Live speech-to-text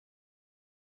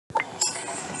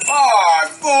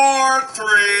4,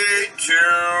 3,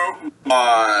 2,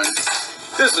 1.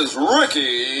 This is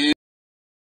Ricky.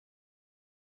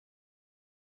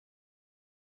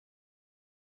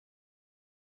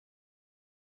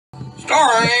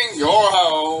 Starring your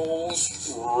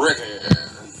host, Ricky.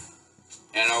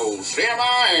 And old Sam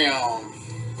I am.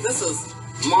 This is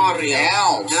Mario.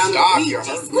 Ow, stop, you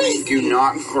hurt me. Do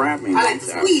not grab me. I like to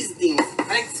squeeze things. I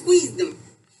like to squeeze them.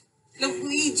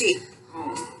 Luigi.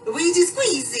 Luigi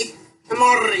Squeegee. And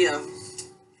Mario.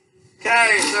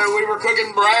 Okay, so we were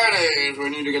cooking brownies. We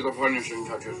need to get the finishing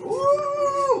touches.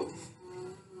 Woo!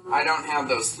 I don't have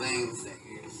those things that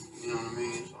you know what I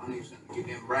mean? So I need to get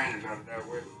them brownies out of there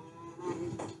with.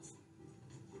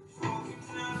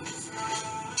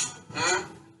 Huh?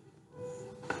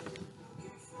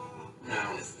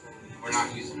 No, we're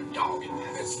not using a dog in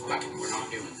that. It's fucking, we're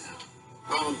not doing that.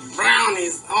 Oh,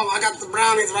 brownies. Oh, I got the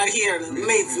brownies right here. The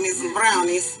mates me some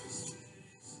brownies.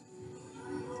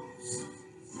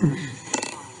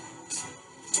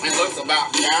 It looks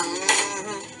about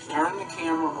turn the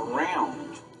camera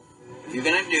around. If you're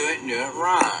gonna do it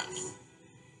right.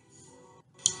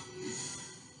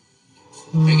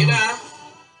 Pick it up.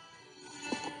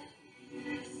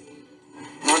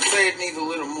 I'd say it needs a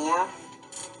little more.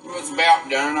 It's about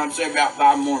done. I'd say about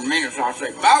 5 more minutes. I'd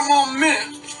say 5 more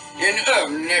minutes in the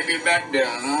oven and it'll be about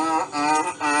done.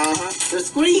 The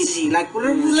squeegee, like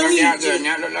Luigi. Turn out good.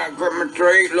 Now look like a Christmas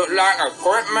tree. Look like a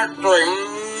Christmas tree.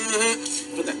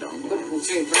 Put that down.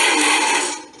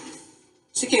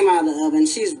 She came out of the oven.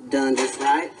 She's done this,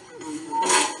 right?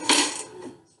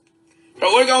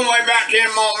 So we're gonna wait about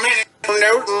 10 more minutes on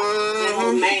those. 10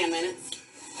 more minutes.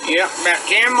 Yep, about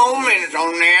 10 more minutes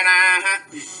on that.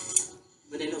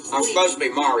 But it looks I'm sweet. supposed to be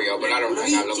Mario, but I don't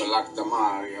think I look like the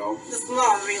Mario. This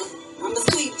Mario. I'm the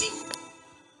Squeegee.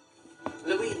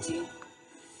 Luigi.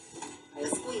 I'm the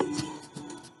Squeegee.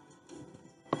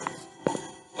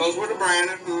 Those were the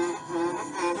branded.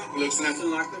 Looks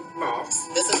nothing like the box.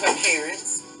 This is her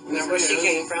parents. That's where she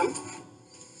came from.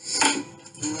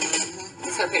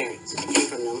 It's her parents. She came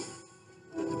from them.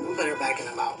 We'll put her back in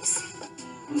the box.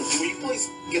 Will you please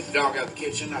get the dog out of the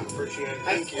kitchen? I'd appreciate it.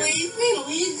 Thank you. Squeeze me,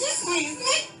 Luigi. Squeeze me.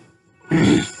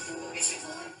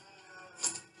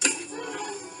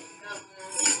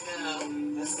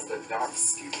 This is the dog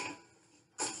Scooby.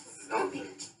 Dog. I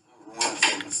want to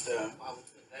take my stuff.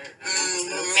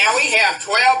 Now we have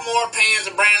 12 more pans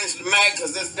of brownies to make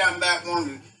because this dumb back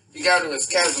wanted to go to his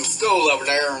cousin's school over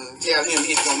there and tell him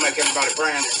he's going to make everybody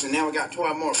brownies. And now we got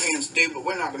 12 more pans to do, but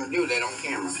we're not going to do that on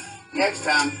camera. Next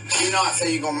time, do not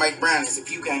say you're going to make brownies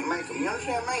if you can't make them. You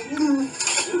understand me? 12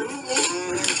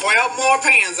 more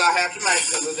pans I have to make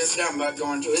because of this dumb butt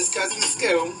going to his cousin's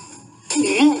school.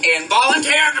 And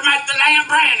volunteer to make the damn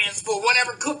brownies for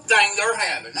whatever cook thing they're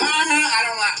having. I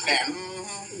don't like that.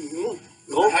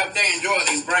 I hope they enjoy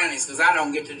these brownies because I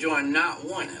don't get to join not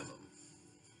one of them.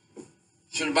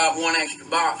 Should have bought one extra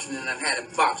box and then I'd had a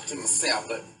box to myself.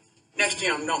 But next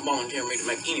time, don't volunteer me to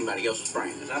make anybody else's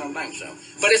brownies. I don't think so.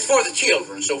 But it's for the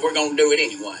children, so we're going to do it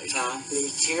anyways, huh?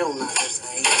 These children, I just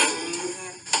say.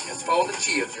 It's for the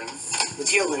children. The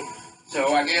children.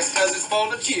 So I guess because it's for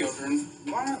the children.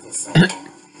 Why is it so long?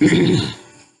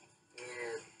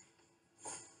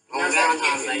 On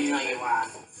Valentine's Day, tell you why.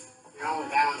 You're on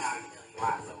Valentine's Day, tell you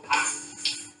why. So hot.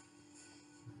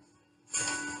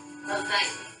 Let's thank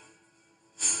you.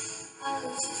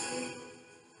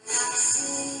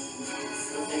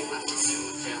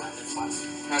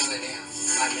 How do they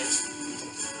dance? Like this?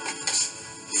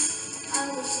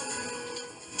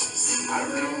 I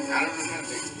don't know how to dance.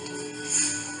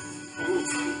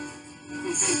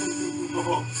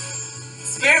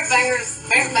 Spirit fingers.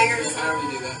 Spirit fingers. How do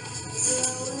we do that?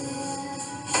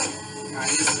 Alright,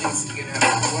 this needs to get out of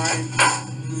the way.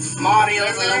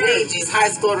 Mario's and Luigi's high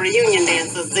school reunion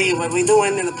dances. See what we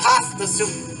doing in the pasta soup.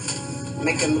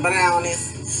 Making the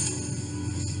brownies.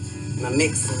 And the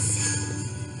mixes.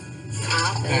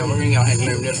 Okay, we're going to go ahead and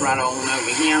move this right on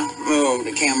over here. Move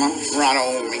the camera right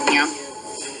on over here.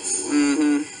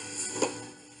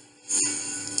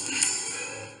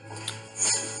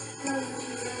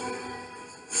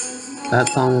 That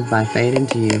song is by Fade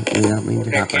Into You. We don't mean to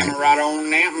That copyright. camera right on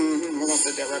there. We're going to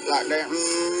set that right like that.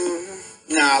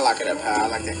 No, I like it up high. I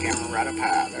like that camera right up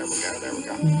high. There we go. There we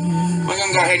go. We're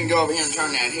going to go ahead and go over here and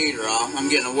turn that heater off. I'm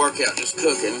getting a workout just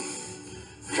cooking.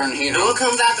 Turn the heater And what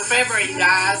off. comes after February, you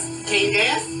guys? Can you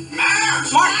guess?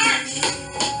 March! March.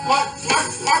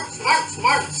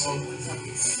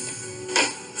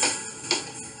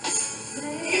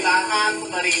 You gotta find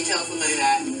somebody and tell somebody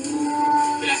that.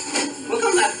 What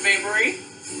comes after February?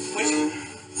 What you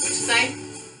say?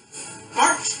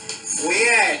 March.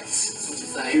 Wait. That's what you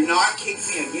say. Do not keep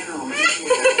me in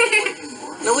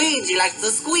squeegee like the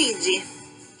squeegee.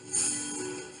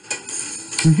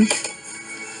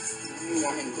 Go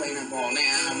ahead and clean up all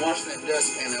that. I'm washing that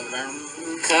dustpan over there.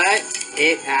 Cut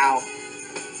it out.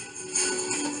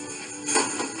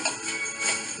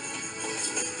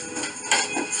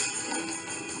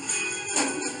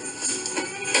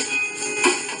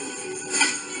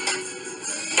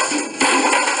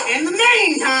 In the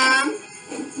meantime,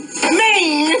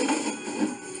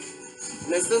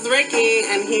 this is Ricky,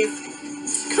 and he's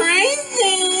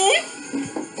crazy.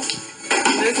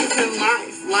 This is his life.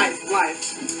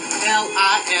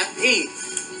 L-I-F-E.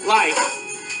 Life.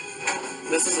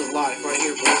 This is his life right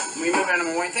here, bro. We move out of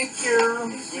my way. Thank you. Let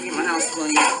me get my house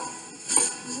clean. I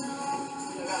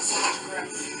got so much crap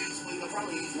to do this week. I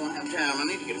probably won't have time. I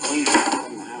need to get a clean out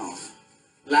of my house.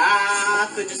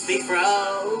 Life could just be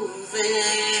frozen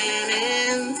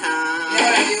in time. You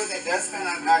know what I do with that dustpan? I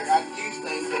use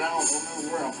things, but I don't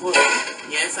remember where I put it.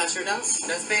 Yes, I sure don't.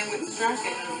 Dustpan with the trash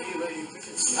can.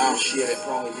 Oh shit, it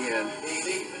probably did.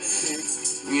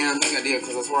 Yeah, I think I did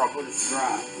because that's where I put it to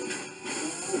dry.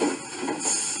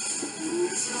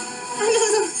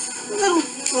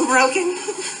 little broken.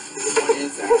 What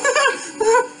is that?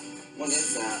 What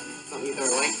is that? Something you throw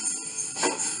away.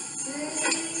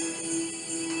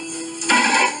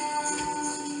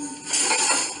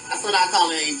 That's what I call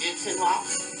an Egyptian walk.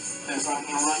 That's right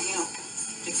here.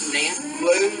 Take some Dan.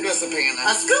 Blue dustpan.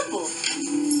 A scoople.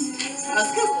 A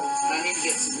scoople. I need to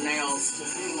get some nails to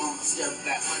hang on the stuff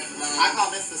that way. I call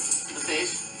this the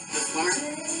fish, the swimmer.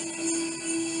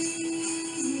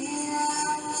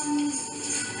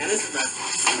 And this is the...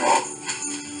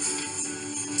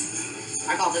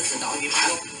 I call this the doggy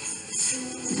paddle.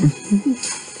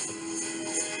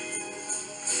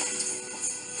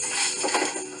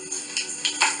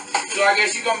 So I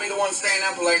guess you're going to be the one staying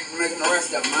up late and making the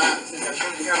rest of them, right? Since I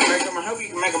showed you how to make them, I hope you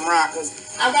can make them right, because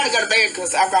I've got to go to bed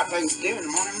because I've got things to do in the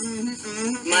morning.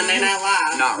 Monday Night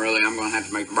Live. Not really. I'm going to have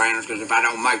to make the branders, because if I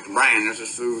don't make the branders,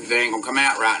 this food, they ain't going to come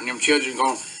out right, and them children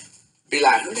going to be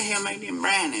like, who the hell made them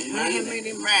brownies? Who the hell made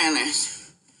them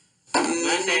brownies?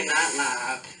 Monday Night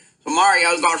Live. So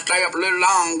Mario's got to stay up a little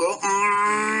longer.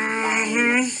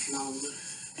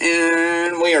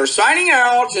 And we are signing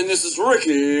out, and this is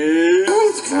Ricky.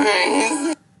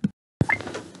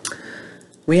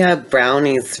 We have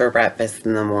brownies for breakfast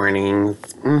in the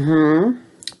mornings.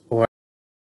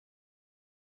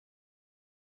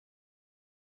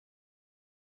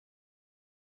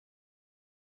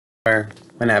 Or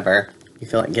whenever you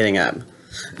feel like getting up.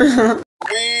 We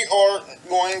are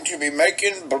going to be making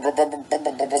brownies.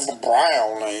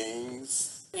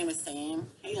 My name is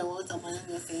Sam. Hey, what's up? My name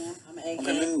is Sam. I'm an Okay,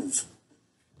 egghead. move.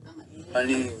 I'm an egghead. I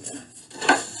need.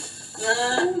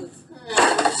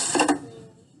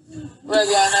 We're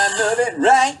gonna move it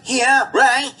right here,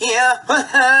 right here.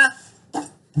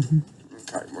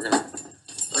 Okay, we're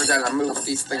gonna move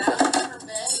these things up.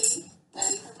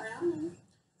 Betty for brownies.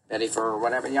 Ready for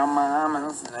whatever your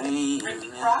mama's name. Ricky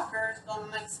Crocker's gonna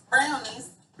make some brownies.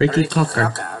 Ricky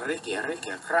Cocker. Ricky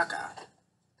Crocker.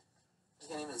 You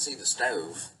can't even see the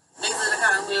stove. These are the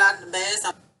kind we like the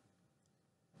best.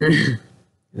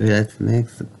 Let's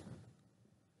mix